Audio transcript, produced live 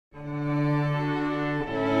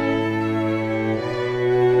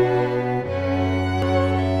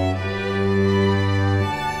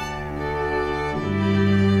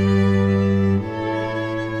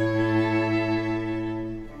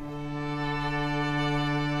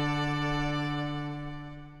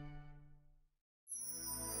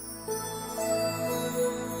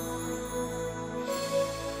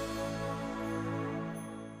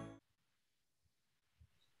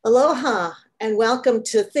Aloha and welcome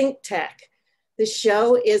to ThinkTech. This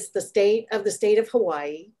show is the state of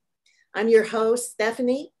Hawaii. I'm your host,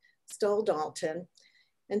 Stephanie Dalton,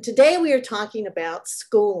 and today we are talking about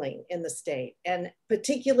schooling in the state, and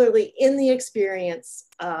particularly in the experience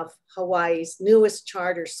of Hawaii's newest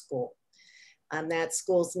charter school. And that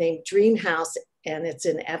school's named DreamHouse, and it's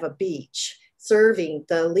in Ewa Beach, serving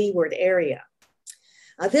the Leeward area.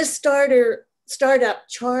 This startup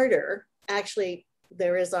charter, actually,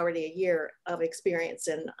 there is already a year of experience,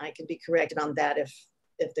 and I can be corrected on that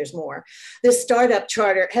if there's more. This startup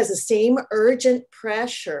charter has the same urgent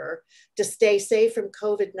pressure to stay safe from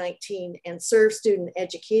COVID-19 and serve student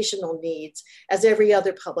educational needs as every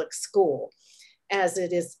other public school, as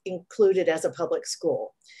it is included as a public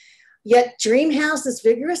school. Yet DreamHouse is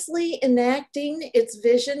vigorously enacting its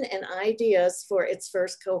vision and ideas for its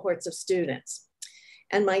first cohorts of students.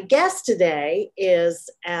 And my guest today is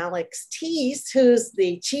Alex Teece, who's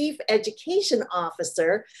the Chief Education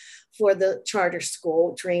Officer for the charter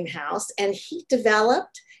school, DreamHouse. And he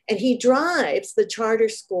developed and he drives the charter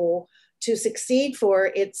school to succeed for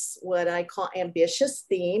its, what I call, ambitious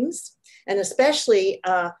themes, and especially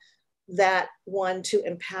that one to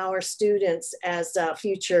empower students as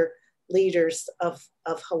future leaders of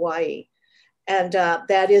Hawaii. And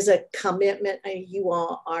that is a commitment. You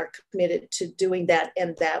all are committed to doing that.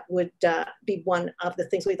 And that would be one of the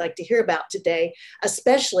things we'd like to hear about today,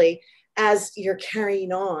 especially as you're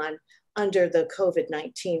carrying on under the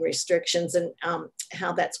COVID-19 restrictions and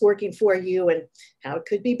how that's working for you and how it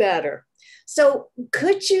could be better. So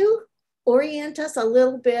could you orient us a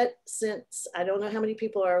little bit, since I don't know how many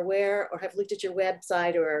people are aware or have looked at your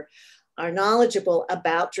website or are knowledgeable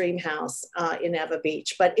about DreamHouse in Ewa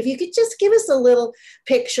Beach. But if you could just give us a little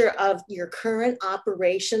picture of your current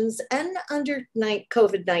operations and under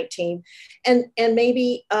COVID-19, and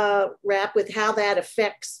maybe wrap with how that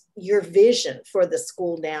affects your vision for the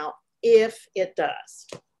school now, if it does.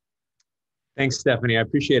 Thanks, Stephanie. I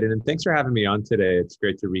appreciate it. And thanks for having me on today. It's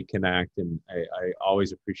great to reconnect. And I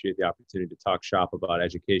always appreciate the opportunity to talk shop about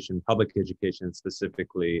education, public education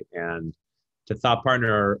specifically, and to thought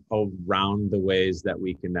partner around the ways that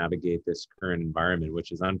we can navigate this current environment,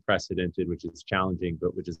 which is unprecedented, which is challenging,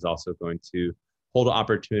 but which is also going to hold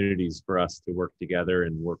opportunities for us to work together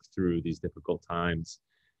and work through these difficult times.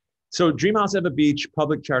 So DreamHouse Ewa Beach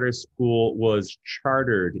Public Charter School was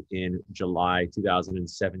chartered in July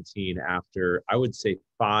 2017 after, I would say,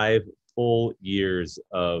 5 full years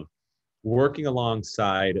of working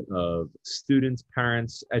alongside of students,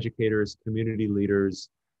 parents, educators, community leaders.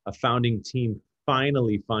 A founding team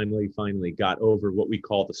finally got over what we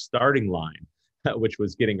call the starting line, which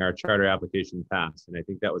was getting our charter application passed. And I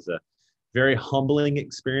think that was a very humbling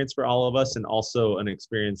experience for all of us, and also an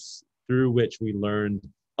experience through which we learned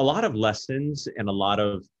a lot of lessons and a lot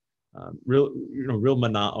of real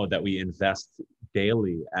mana'o that we invest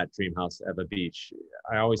daily at DreamHouse Ewa Beach.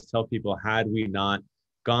 I always tell people, had we not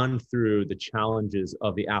gone through the challenges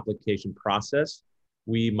of the application process,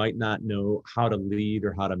 we might not know how to lead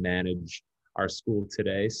or how to manage our school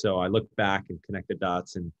today. So I look back and connect the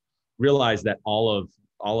dots and realize that all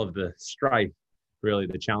of the strife, really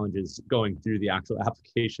the challenges going through the actual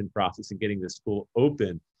application process and getting the school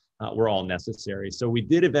open, were all necessary. So we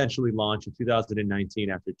did eventually launch in 2019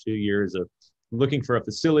 after 2 years of looking for a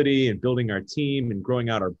facility and building our team and growing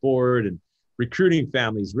out our board and recruiting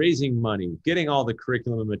families, raising money, getting all the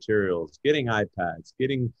curriculum and materials, getting iPads,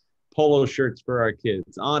 getting polo shirts for our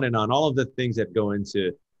kids, on and on, all of the things that go into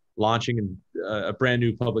launching a brand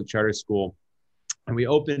new public charter school. And we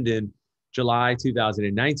opened in July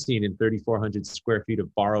 2019 in 3,400 square feet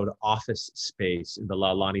of borrowed office space in the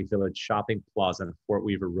Laulani Village Shopping Plaza on Fort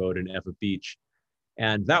Weaver Road in Ewa Beach.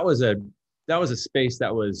 And that was a space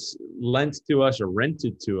that was lent to us or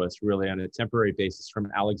rented to us really on a temporary basis from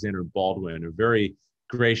Alexander Baldwin, a very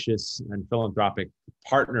gracious and philanthropic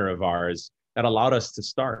partner of ours, that allowed us to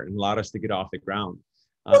start and allowed us to get off the ground.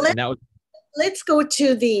 Let's go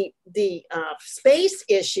to the space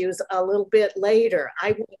issues a little bit later.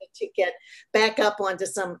 I wanted to get back up onto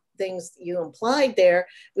some things you implied there,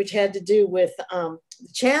 which had to do with the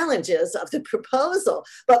challenges of the proposal.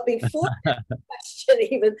 But before that question,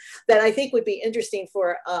 even that I think would be interesting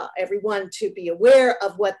for everyone to be aware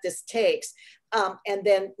of what this takes. And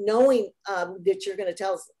then knowing that you're going to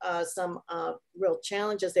tell us some real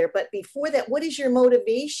challenges there. But before that, what is your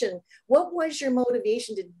motivation? What was your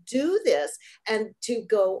motivation to do this and to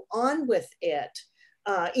go on with it,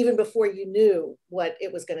 even before you knew what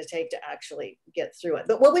it was going to take to actually get through it?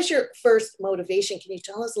 But what was your first motivation? Can you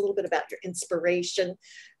tell us a little bit about your inspiration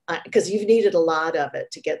because you've needed a lot of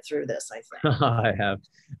it to get through this, I think. I have.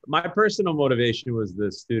 My personal motivation was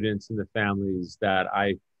the students and the families that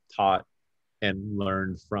I taught and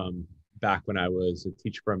learned from back when I was a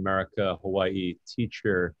Teach for America Hawaii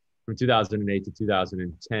teacher from 2008 to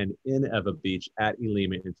 2010 in Ewa Beach at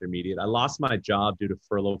Elima Intermediate. I lost my job due to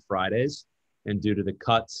furlough Fridays and due to the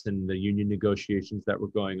cuts and the union negotiations that were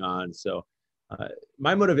going on. So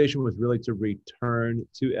my motivation was really to return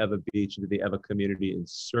to Ewa Beach and to the Ewa community and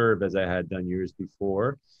serve as I had done years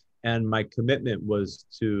before. And my commitment was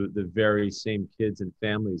to the very same kids and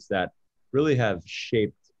families that really have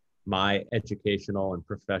shaped my educational and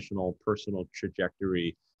professional personal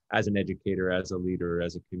trajectory as an educator, as a leader,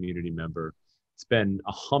 as a community member. It's been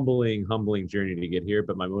a humbling journey to get here,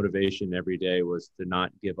 but my motivation every day was to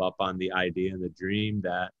not give up on the idea and the dream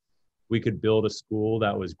that we could build a school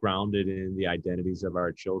that was grounded in the identities of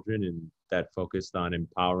our children and that focused on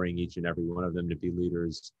empowering each and every one of them to be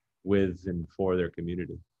leaders with and for their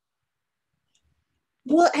community.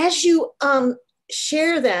 Well, as you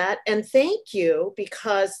share that, and thank you,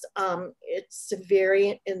 because it's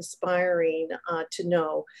very inspiring to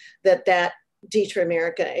know that that Teach for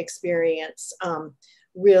America experience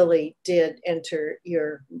really did enter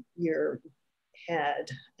your head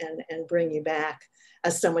and bring you back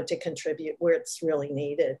as someone to contribute where it's really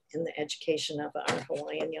needed in the education of our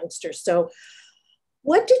Hawaiian youngsters. So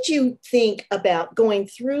what did you think about going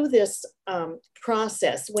through this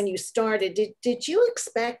process when you started? Did you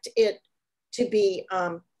expect it to be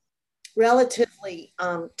relatively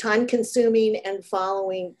time consuming and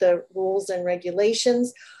following the rules and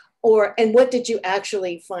regulations? And what did you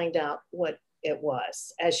actually find out what it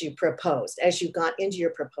was as you proposed, as you got into your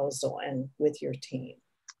proposal and with your team?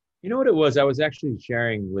 You know what it was? I was actually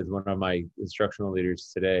sharing with one of my instructional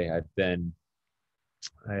leaders today. I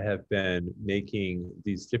have been making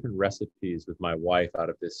these different recipes with my wife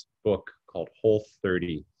out of this book called Whole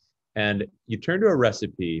 30. And you turn to a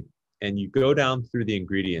recipe and you go down through the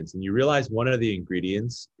ingredients and you realize one of the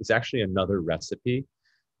ingredients is actually another recipe.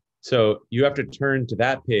 So you have to turn to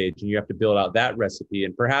that page and you have to build out that recipe.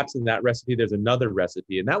 And perhaps in that recipe, there's another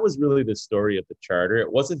recipe. And that was really the story of the charter.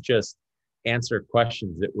 It wasn't just answer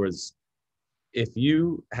questions. It was, if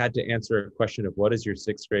you had to answer a question of what is your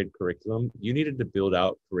sixth grade curriculum, you needed to build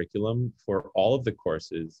out curriculum for all of the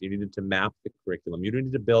courses. You needed to map the curriculum. You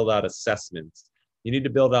needed to build out assessments. You need to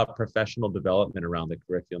build out professional development around the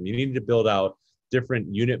curriculum. You needed to build out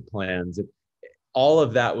different unit plans. All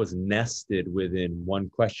of that was nested within one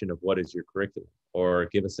question of what is your curriculum, or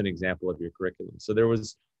give us an example of your curriculum. So there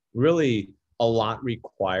was really a lot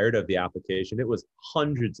required of the application. It was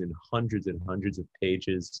hundreds and hundreds and hundreds of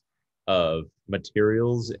pages of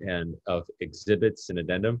materials and of exhibits and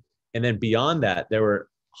addendum. And then beyond that, there were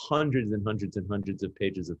hundreds and hundreds and hundreds of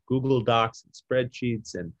pages of Google Docs and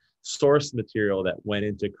spreadsheets and source material that went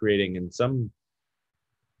into creating, in some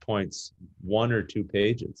points, 1 or 2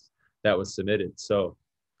 pages that was submitted. So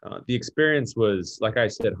the experience was, like I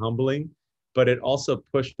said, humbling, but it also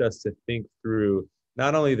pushed us to think through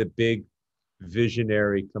not only the big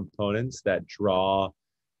visionary components that draw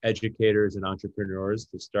educators and entrepreneurs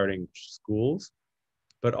to starting schools,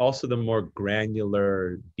 but also the more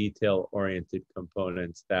granular, detail-oriented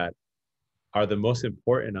components that are the most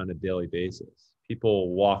important on a daily basis. People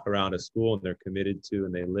walk around a school and they're committed to,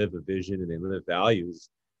 and they live a vision and they live values.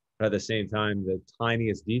 But at the same time, the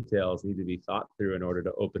tiniest details need to be thought through in order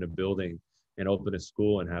to open a building and open a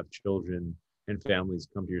school and have children and families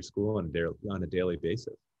come to your school on a daily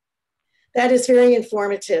basis. That is very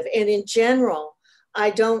informative. And in general,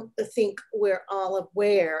 I don't think we're all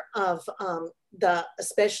aware of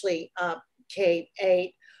especially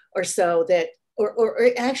K-8 or so, that,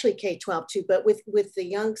 or actually K-12 too, but with the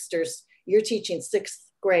youngsters, you're teaching 6th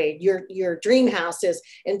grade. Your DreamHouse is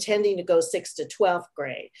intending to go 6th to 12th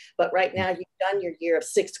grade. But right now you've done your year of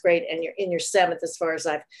 6th grade and you're in your 7th, as far as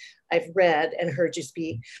I've read and heard you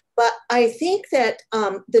speak. But I think that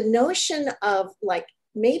the notion of like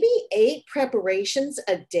maybe 8 preparations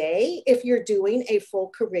a day if you're doing a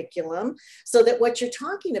full curriculum, so that what you're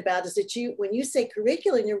talking about is that when you say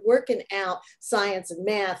curriculum, you're working out science and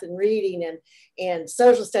math and reading and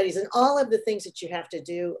social studies and all of the things that you have to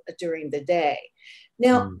do during the day.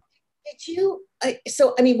 Now, did you,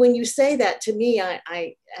 so, I mean, when you say that to me,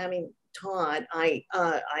 I mean, Todd, I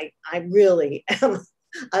really am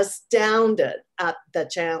astounded at the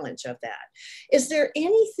challenge of that. Is there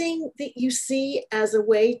anything that you see as a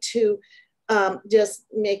way to just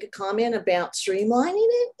make a comment about streamlining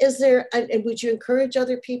it? Is there, and would you encourage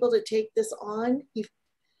other people to take this on?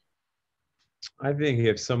 I think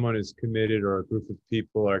if someone is committed, or a group of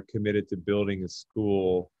people are committed to building a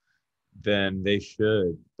school then they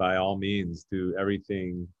should, by all means, do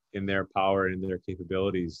everything in their power and in their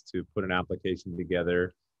capabilities to put an application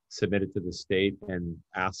together, submit it to the state, and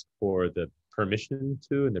ask for the permission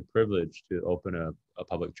to and the privilege to open a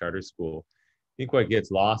public charter school. I think what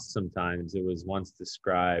gets lost sometimes, it was once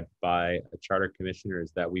described by a charter commissioner,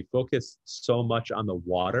 is that we focus so much on the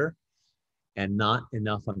water and not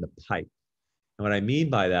enough on the pipe. And what I mean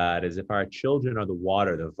by that is if our children are the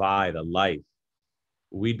water, the the life,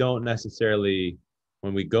 we don't necessarily,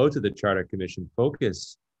 when we go to the Charter Commission,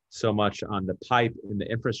 focus so much on the pipe and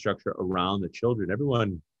the infrastructure around the children.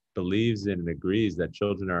 Everyone believes in and agrees that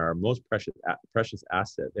children are our most precious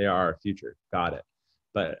asset. They are our future. Got it.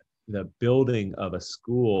 But the building of a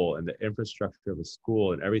school and the infrastructure of a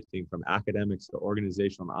school and everything from academics to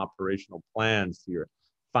organizational and operational plans to your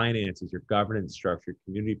finances, your governance structure,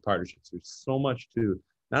 community partnerships, there's so much to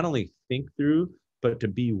not only think through, but to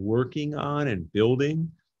be working on and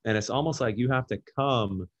building. And it's almost like you have to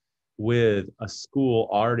come with a school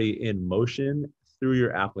already in motion through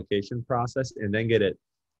your application process and then get it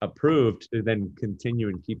approved to then continue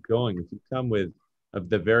and keep going. If you come with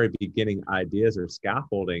the very beginning ideas or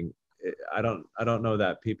scaffolding, I don't know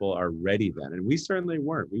that people are ready then. And we certainly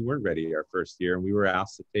weren't. We weren't ready our first year, and we were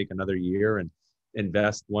asked to take another year and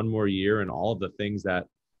invest one more year in all of the things that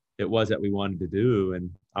it was that we wanted to do. And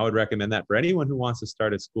I would recommend that for anyone who wants to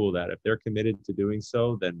start a school, that if they're committed to doing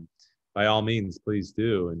so, then by all means, please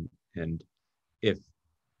do. And if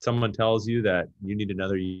someone tells you that you need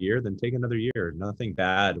another year, then take another year. Nothing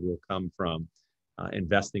bad will come from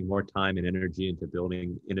investing more time and energy into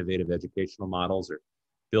building innovative educational models or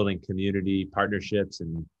building community partnerships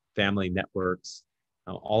and family networks.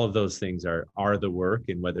 All of those things are the work,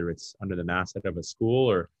 and whether it's under the masthead of a school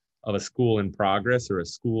or of a school in progress or a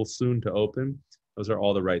school soon to open, those are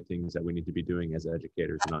all the right things that we need to be doing as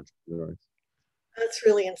educators and entrepreneurs. That's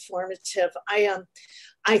really informative.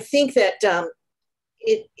 I think that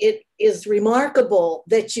it is remarkable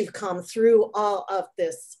that you've come through all of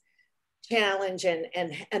this challenge and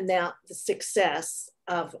now the success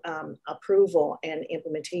of approval and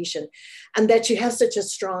implementation, and that you have such a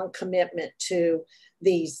strong commitment to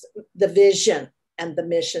the vision and the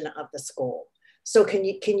mission of the school. So can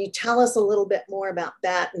you tell us a little bit more about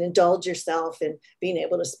that and indulge yourself in being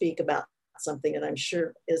able to speak about something that I'm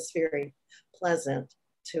sure is very pleasant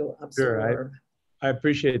to observe? Sure, I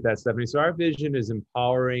appreciate that, Stephanie. So our vision is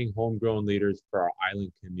empowering homegrown leaders for our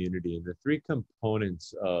island community. And the three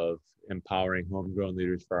components of empowering homegrown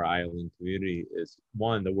leaders for our island community is,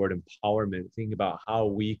 one, the word empowerment. Think about how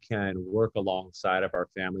we can work alongside of our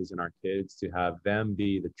families and our kids to have them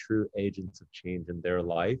be the true agents of change in their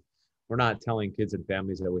life. We're not telling kids and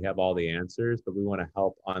families that we have all the answers, but we want to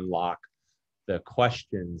help unlock the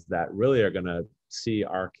questions that really are going to see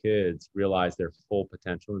our kids realize their full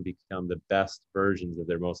potential and become the best versions of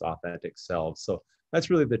their most authentic selves. So that's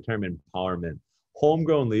really the term empowerment.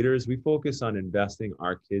 Homegrown leaders, we focus on investing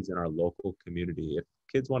our kids in our local community. If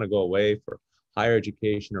kids want to go away for higher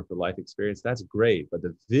education or for life experience, that's great. But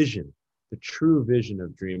the vision, the true vision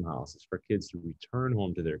of DreamHouse is for kids to return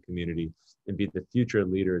home to their community and be the future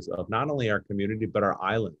leaders of not only our community, but our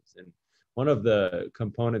islands. And one of the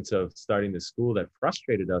components of starting the school that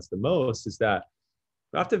frustrated us the most is that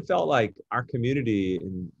we often felt like our community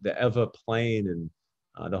in the Ewa Plain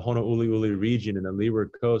and the Honouliuli region and the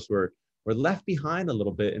Leeward Coast were left behind a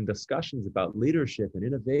little bit in discussions about leadership and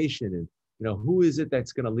innovation and, who is it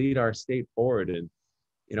that's going to lead our state forward? And,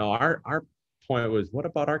 our point was, what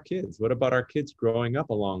about our kids? What about our kids growing up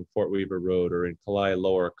along Fort Weaver Road or in Kalaeloa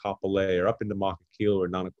or Kapolei or up into Makakilo or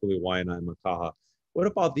Nanakuli Waianae and Makaha? What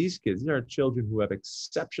about these kids? These are children who have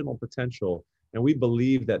exceptional potential, and we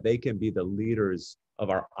believe that they can be the leaders of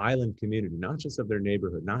our island community, not just of their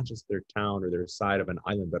neighborhood, not just their town or their side of an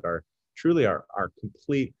island, but truly our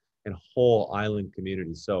complete and whole island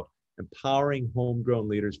community. So empowering homegrown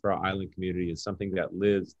leaders for our island community is something that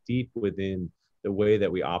lives deep within the way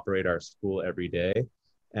that we operate our school every day.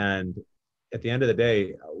 And at the end of the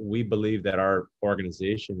day, we believe that our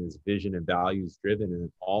organization is vision and values driven,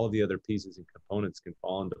 and all of the other pieces and components can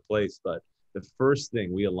fall into place. But the first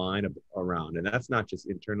thing we align around, and that's not just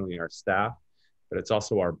internally our staff, but it's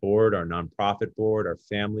also our board, our nonprofit board, our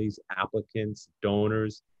families, applicants,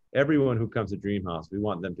 donors, everyone who comes to DreamHouse. We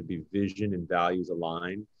want them to be vision and values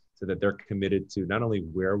aligned so that they're committed to not only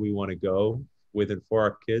where we want to go with and for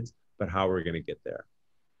our kids, but how we're going to get there.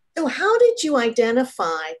 So how did you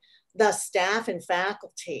identify the staff and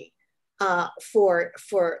faculty for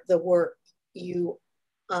the work you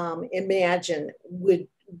imagine would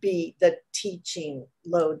be the teaching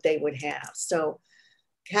load they would have? So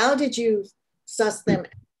how did you suss them?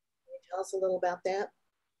 Can you tell us a little about that?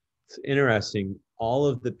 It's interesting. All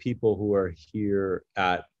of the people who are here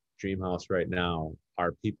at DreamHouse right now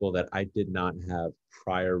are people that I did not have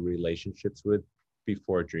prior relationships with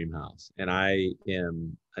before DreamHouse. And I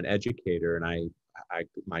am an educator, and I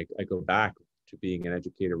go back to being an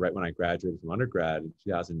educator right when I graduated from undergrad in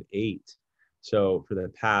 2008. So for the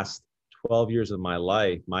past 12 years of my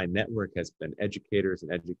life, my network has been educators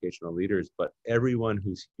and educational leaders, but everyone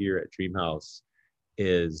who's here at DreamHouse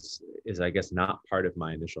is I guess not part of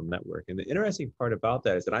my initial network. And the interesting part about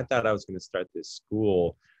that is that I thought I was going to start this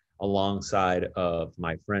school alongside of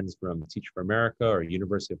my friends from Teach for America or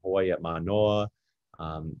University of Hawaii at Manoa.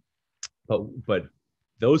 Um, but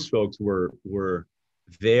those folks were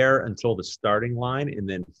there until the starting line, and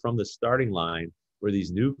then from the starting line were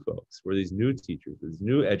these new folks, were these new teachers, these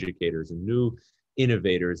new educators and new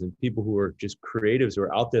innovators and people who were just creatives who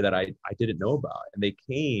were out there that I didn't know about. And they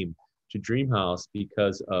came to DreamHouse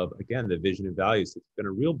because of, again, the vision and values. It's been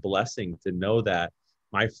a real blessing to know that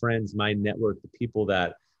my friends, my network, the people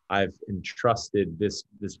that I've entrusted this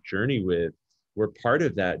journey with were part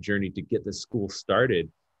of that journey to get the school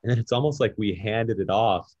started. And then it's almost like we handed it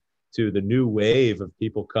off to the new wave of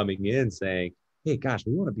people coming in saying, hey, gosh,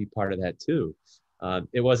 we want to be part of that too.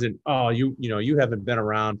 It wasn't, oh, you haven't been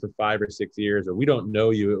around for 5 or 6 years, or we don't know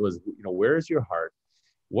you. It was, where's your heart?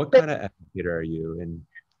 What kind of educator are you? And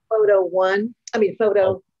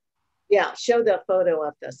photo. Yeah, show the photo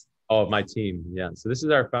of this. Oh, my team. Yeah. So this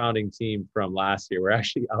is our founding team from last year. We're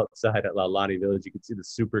actually outside at Laulani Village. You can see the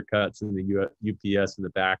supercuts and the UPS in the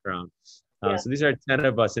background. Yeah. So these are 10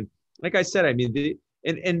 of us. And like I said, I mean,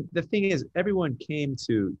 the thing is, everyone came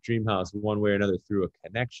to DreamHouse one way or another through a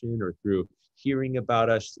connection or through hearing about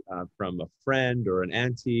us from a friend or an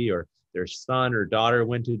auntie, or their son or daughter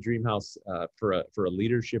went to DreamHouse for a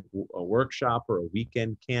leadership workshop or a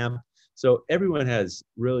weekend camp. So everyone has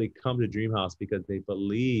really come to DreamHouse because they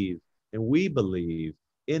believe, and we believe,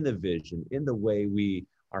 in the vision, in the way we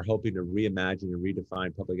are hoping to reimagine and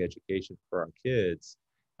redefine public education for our kids.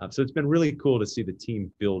 So it's been really cool to see the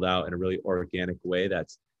team build out in a really organic way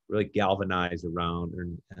that's really galvanized around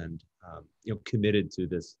and committed to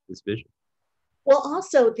this vision. Well,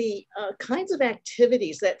 also the kinds of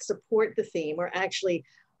activities that support the theme or actually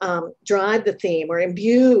drive the theme or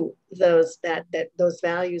imbue those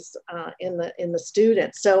values in the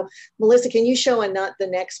students. So, Melissa, can you show the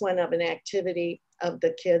next one of an activity of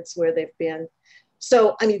the kids where they've been?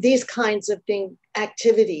 So, I mean, these kinds of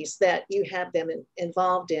activities that you have them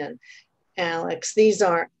involved in, Alex.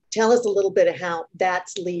 Tell us a little bit of how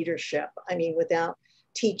that's leadership. I mean, without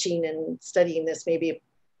teaching and studying this, maybe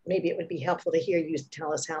it would be helpful to hear you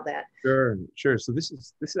tell us how that. Sure. So this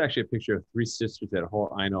is actually a picture of 3 sisters at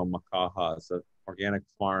Ho'aino Makaha. It's an organic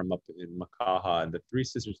farm up in Makaha. And the 3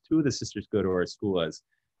 sisters, 2 of the sisters go to our school as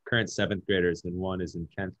current 7th graders, and 1 is in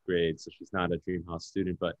 10th grade. So she's not a DreamHouse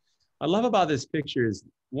student. But what I love about this picture is,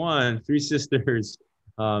 1, 3 sisters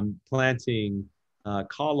planting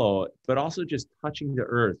kalo, but also just touching the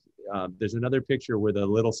earth. There's another picture where the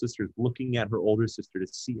little sister's looking at her older sister to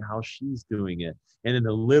see how she's doing it. And then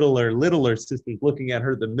the littler sister's looking at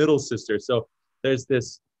the middle sister. So there's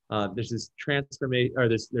this transformation, or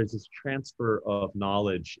there's this transfer of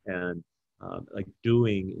knowledge and like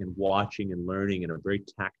doing and watching and learning in a very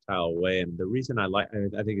tactile way. And the reason I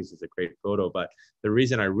think this is a great photo, but the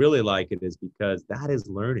reason I really like it is because that is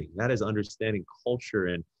learning, that is understanding culture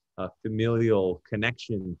and familial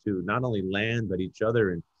connection to not only land, but each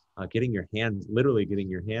other, and literally getting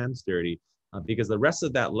your hands dirty, because the rest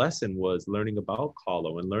of that lesson was learning about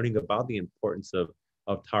kalo and learning about the importance of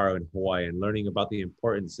taro in Hawaii, and learning about the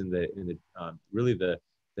importance in the really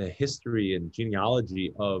the history and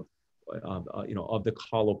genealogy of the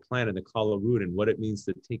kalo plant and the kalo root, and what it means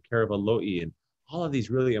to take care of a lo'i, and all of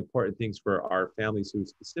these really important things for our families who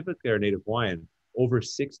specifically are Native Hawaiian. Over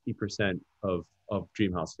 60% of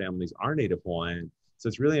DreamHouse families are Native Hawaiian. So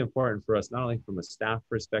it's really important for us, not only from a staff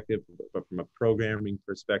perspective, but from a programming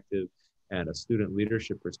perspective and a student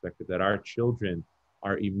leadership perspective, that our children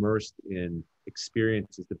are immersed in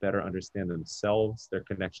experiences to better understand themselves, their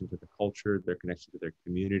connection to the culture, their connection to their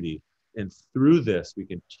community. And through this, we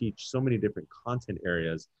can teach so many different content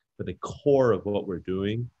areas, but the core of what we're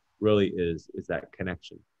doing really is that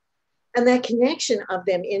connection. And that connection of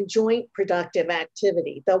them in joint productive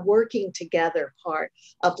activity, the working together part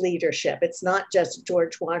of leadership. It's not just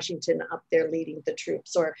George Washington up there leading the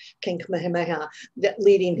troops, or King Kamehameha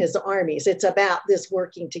leading his armies. It's about this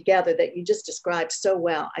working together that you just described so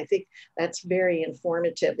well. I think that's very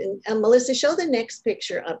informative. And Melissa, show the next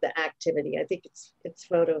picture of the activity. I think it's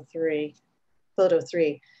photo 3.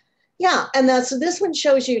 Yeah, and so this one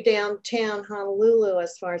shows you downtown Honolulu,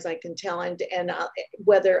 as far as I can tell, and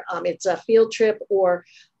whether it's a field trip or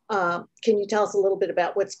can you tell us a little bit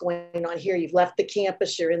about what's going on here? You've left the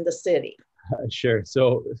campus, you're in the city. Sure.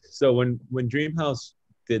 So when DreamHouse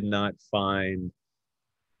did not find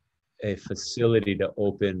a facility to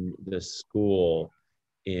open the school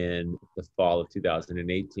in the fall of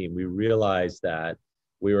 2018, we realized that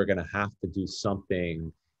we were going to have to do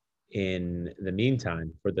something in the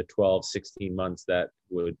meantime for the 12-16 months that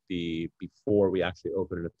would be before we actually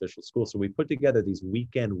opened an official school. So we put together these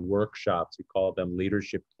weekend workshops. We call them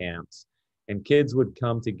leadership camps, and kids would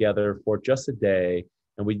come together for just a day,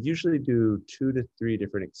 and we usually do 2 to 3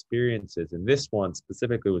 different experiences. And this one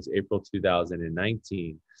specifically was April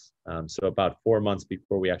 2019. So about 4 months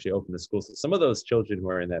before we actually opened the school. So some of those children who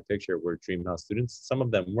are in that picture were DreamHouse students. Some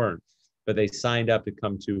of them weren't, but they signed up to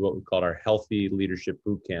come to what we called our Healthy Leadership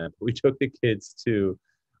Boot Camp. We took the kids to,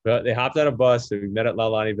 they hopped on a bus. So we met at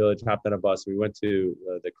Laulani Village, hopped on a bus. We went to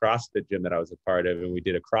the CrossFit gym that I was a part of, and we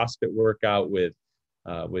did a CrossFit workout with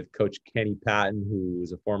Coach Kenny Patton, who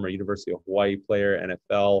was a former University of Hawaii player,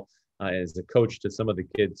 NFL, as a coach to some of the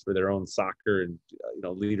kids for their own soccer and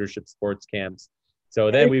leadership sports camps. So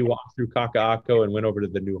then we walked through Kaka'ako and went over to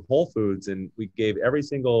the new Whole Foods, and we gave every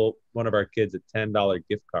single one of our kids a $10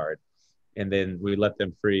 gift card. And then we let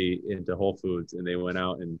them free into Whole Foods, and they went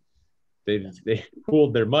out and they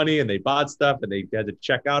pooled their money and they bought stuff, and they had to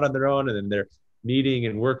check out on their own. And then they're meeting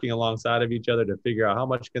and working alongside of each other to figure out how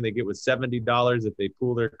much can they get with $70 if they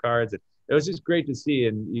pool their cards. And it was just great to see.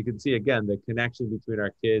 And you can see, again, the connection between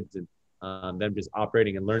our kids and them just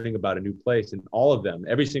operating and learning about a new place. And all of them,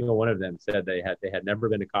 every single one of them said they had never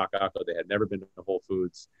been to Kaka'ako, they had never been to Whole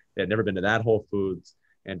Foods, they had never been to that Whole Foods.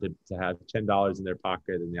 And to have $10 in their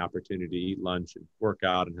pocket and the opportunity to eat lunch and work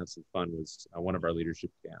out and have some fun was one of our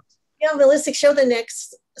leadership camps. Yeah, Melissa, show the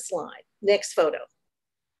next slide, next photo.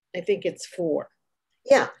 I think it's 4.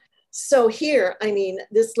 Yeah. So here, I mean,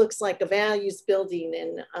 this looks like a values building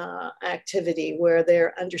and activity where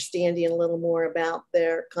they're understanding a little more about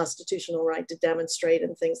their constitutional right to demonstrate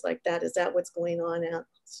and things like that. Is that what's going on out?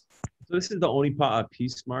 So this is the Onipa'a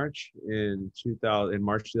Peace March in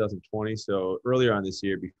March 2020. So earlier on this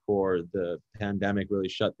year, before the pandemic really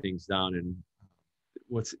shut things down. And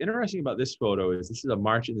what's interesting about this photo is this is a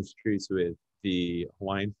march in the streets with the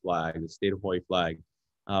Hawaiian flag, the state of Hawaii flag.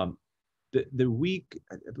 The week,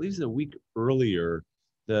 I believe it's a week earlier,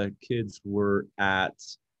 the kids were at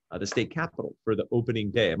the state capitol for the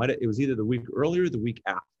opening day. It was either the week earlier or the week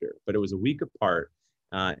after, but it was a week apart.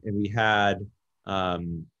 And we had,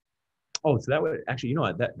 so that would actually, you know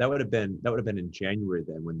what, that would have been in January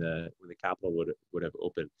then when the Capitol would have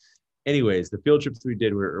opened. Anyways, the field trips we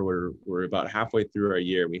did were about halfway through our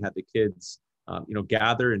year. We had the kids,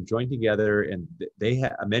 gather and join together, and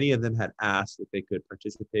many of them had asked if they could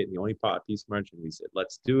participate in the Onipa'a Peace March, and we said,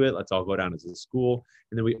 let's do it. Let's all go down as a school.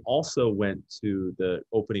 And then we also went to the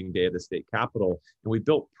opening day of the state capitol, and we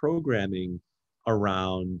built programming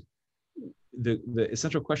around the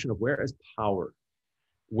essential question of where is power?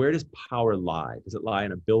 Where does power lie? Does it lie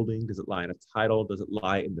in a building? Does it lie in a title? Does it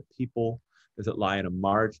lie in the people? Does it lie in a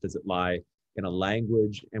march? Does it lie in a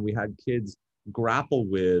language? And we had kids grapple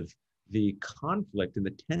with the conflict and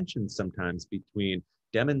the tension sometimes between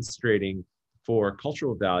demonstrating for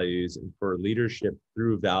cultural values and for leadership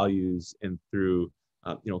through values and through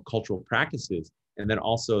cultural practices, and then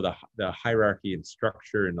also the hierarchy and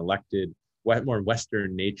structure and elected, more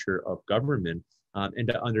Western nature of government. And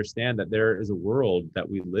to understand that there is a world that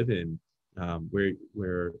we live in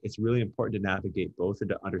where it's really important to navigate both and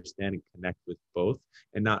to understand and connect with both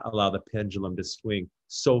and not allow the pendulum to swing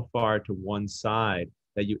so far to one side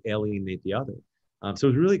that you alienate the other. So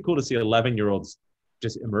it was really cool to see 11-year-olds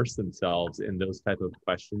just immerse themselves in those type of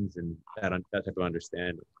questions and that type of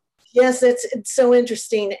understanding. Yes, it's so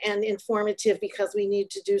interesting and informative because we need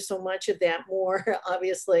to do so much of that more,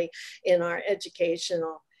 obviously, in our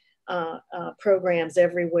educational programs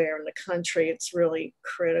everywhere in the country. It's really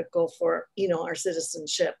critical for our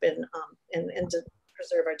citizenship and to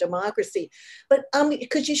preserve our democracy. But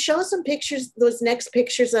could you show some pictures, those next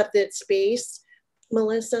pictures of that space,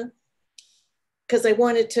 Melissa? Because I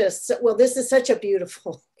wanted to. Well, this is such a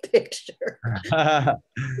beautiful picture. Under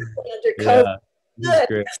COVID. Yeah,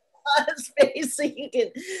 great. Space, so you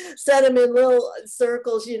can set them in little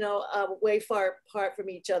circles, way far apart from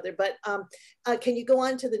each other. But can you go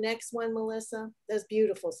on to the next one, Melissa? That's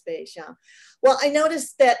beautiful space, yeah. Well, I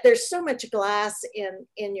noticed that there's so much glass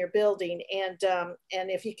in your building, and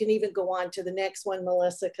if you can even go on to the next one,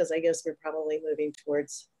 Melissa, because I guess we're probably moving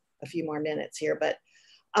towards a few more minutes here. But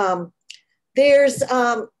there's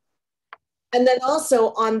And then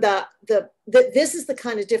also on this is the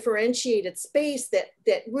kind of differentiated space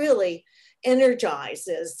that really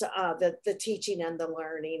energizes the teaching and the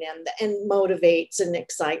learning and motivates and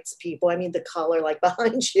excites people. I mean, the color like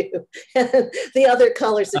behind you and the other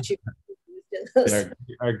colors that you used in those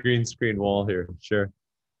our green screen wall here, sure.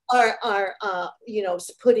 Are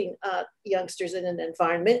putting youngsters in an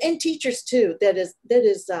environment, and teachers too, that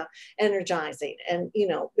is energizing, and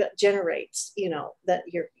generates that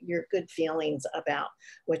your good feelings about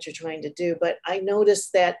what you're trying to do. But I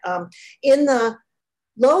noticed that in the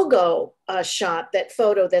logo shot, that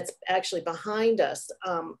photo that's actually behind us,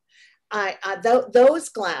 those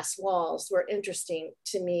glass walls were interesting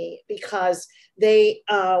to me because they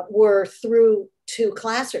were through two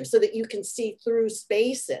classrooms so that you can see through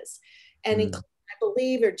spaces. And I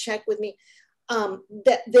believe, or check with me,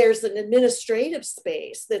 that there's an administrative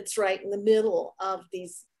space that's right in the middle of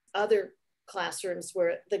these other classrooms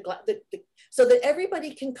where so that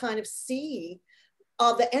everybody can kind of see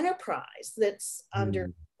all the enterprise that's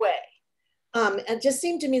underway. It just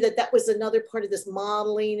seemed to me that was another part of this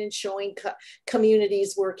modeling and showing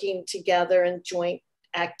communities working together and joint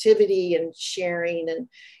activity and sharing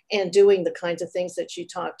and doing the kinds of things that you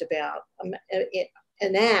talked about,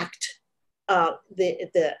 enact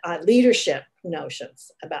the leadership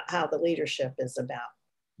notions about how the leadership is about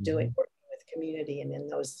working with community and in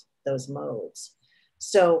those modes.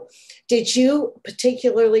 So did you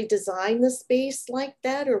particularly design the space like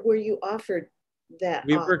that, or were you offered that?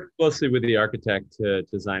 We worked closely with the architect to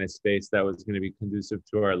design a space that was going to be conducive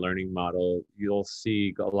to our learning model. You'll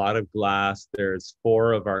see a lot of glass. There's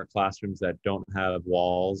 4 of our classrooms that don't have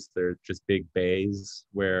walls. They're just big bays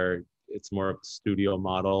where it's more of a studio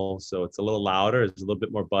model. So it's a little louder. There's a little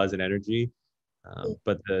bit more buzz and energy.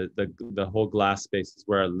 But the whole glass space is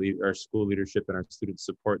where our school leadership and our student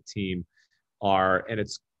support team are. And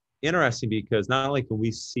it's interesting because not only can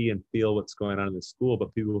we see and feel what's going on in the school,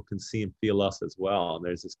 but people can see and feel us as well. And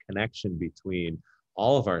there's this connection between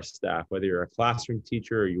all of our staff, whether you're a classroom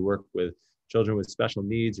teacher or you work with children with special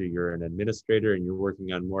needs, or you're an administrator and you're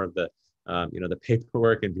working on more of the the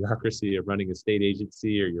paperwork and bureaucracy of running a state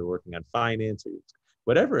agency, or you're working on finance, or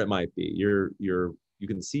whatever it might be. You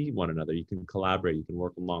can see one another, you can collaborate, you can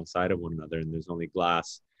work alongside of one another, and there's only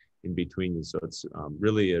glass in between you. So it's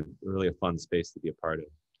really a fun space to be a part of.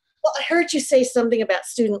 Well, I heard you say something about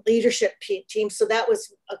student leadership team. So that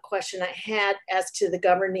was a question I had as to the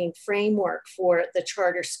governing framework for the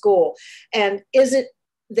charter school. And is it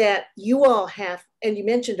that you all have, and you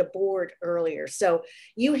mentioned a board earlier, so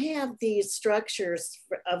you have these structures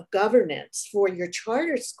of governance for your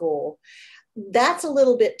charter school. That's a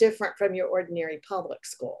little bit different from your ordinary public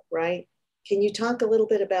school, right? Can you talk a little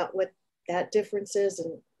bit about what that difference is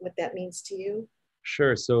and what that means to you?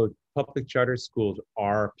 Sure. So public charter schools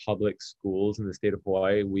are public schools in the state of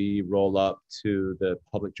Hawaii. We roll up to the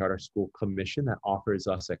Public Charter School Commission that offers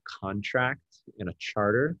us a contract and a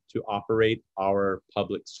charter to operate our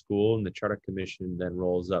public school. And the Charter Commission then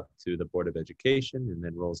rolls up to the Board of Education and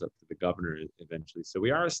then rolls up to the governor eventually. So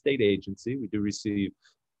we are a state agency. We do receive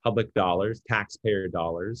public dollars, taxpayer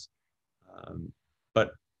dollars.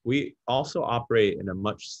 But we also operate in a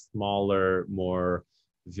much smaller, more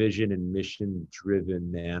vision and mission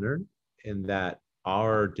driven manner, in that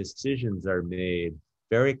our decisions are made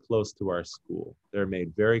very close to our school. They're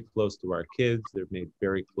made very close to our kids. They're made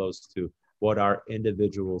very close to what our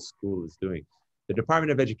individual school is doing. The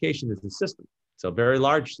Department of Education is the system. It's a very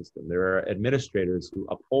large system. There are administrators who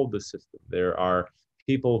uphold the system. There are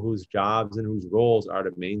people whose jobs and whose roles are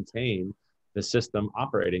to maintain the system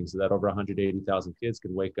operating so that over 180,000 kids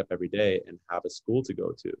can wake up every day and have a school to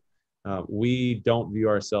go to. We don't view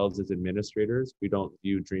ourselves as administrators. We don't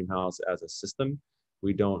view DreamHouse as a system.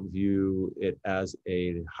 We don't view it as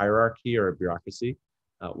a hierarchy or a bureaucracy.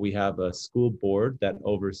 We have a school board that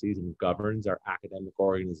oversees and governs our academic,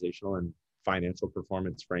 organizational, and financial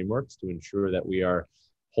performance frameworks to ensure that we are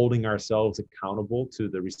holding ourselves accountable to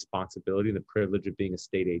the responsibility and the privilege of being a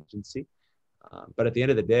state agency. But at the end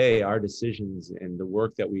of the day, our decisions and the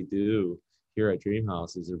work that we do here at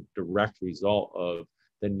DreamHouse is a direct result of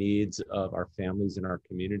the needs of our families and our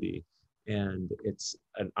community. And it's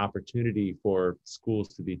an opportunity for schools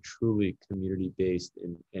to be truly community-based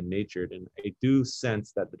and natured. And I do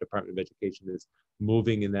sense that the Department of Education is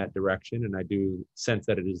moving in that direction. And I do sense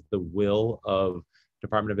that it is the will of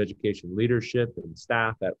Department of Education leadership and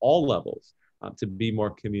staff at all levels to be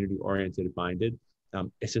more community-oriented minded.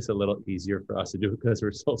 It's just a little easier for us to do because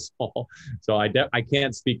we're so small. So I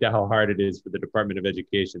can't speak to how hard it is for the Department of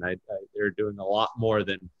Education. They're doing a lot more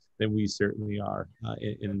than we certainly are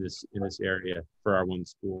in this area for our one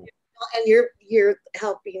school. And you're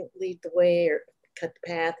helping lead the way or cut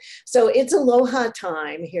the path. So it's aloha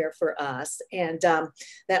time here for us. And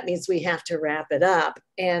that means we have to wrap it up.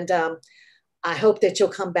 And I hope that you'll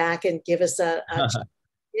come back and give us a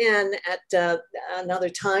in at another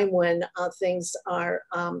time when things are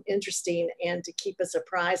interesting, and to keep us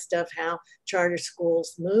apprised of how charter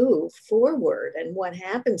schools move forward and what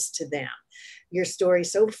happens to them. Your story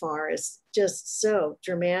so far is just so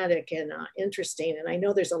dramatic and interesting. And I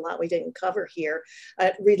know there's a lot we didn't cover here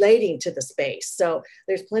relating to the space. So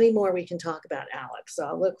there's plenty more we can talk about, Alex. So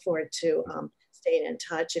I'll look forward to staying in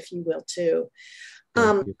touch, if you will too.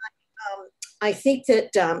 I think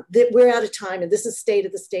that, that we're out of time, and this is State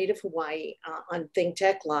of the State of Hawaii on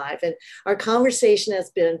ThinkTech Live. And our conversation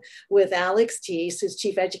has been with Alex Teece, who's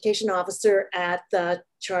Chief Education Officer at the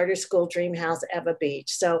charter school DreamHouse Ewa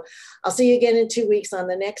Beach. So I'll see you again in 2 weeks on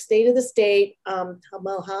the next State of the State.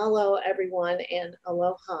 Mahalo, everyone, and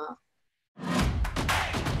aloha.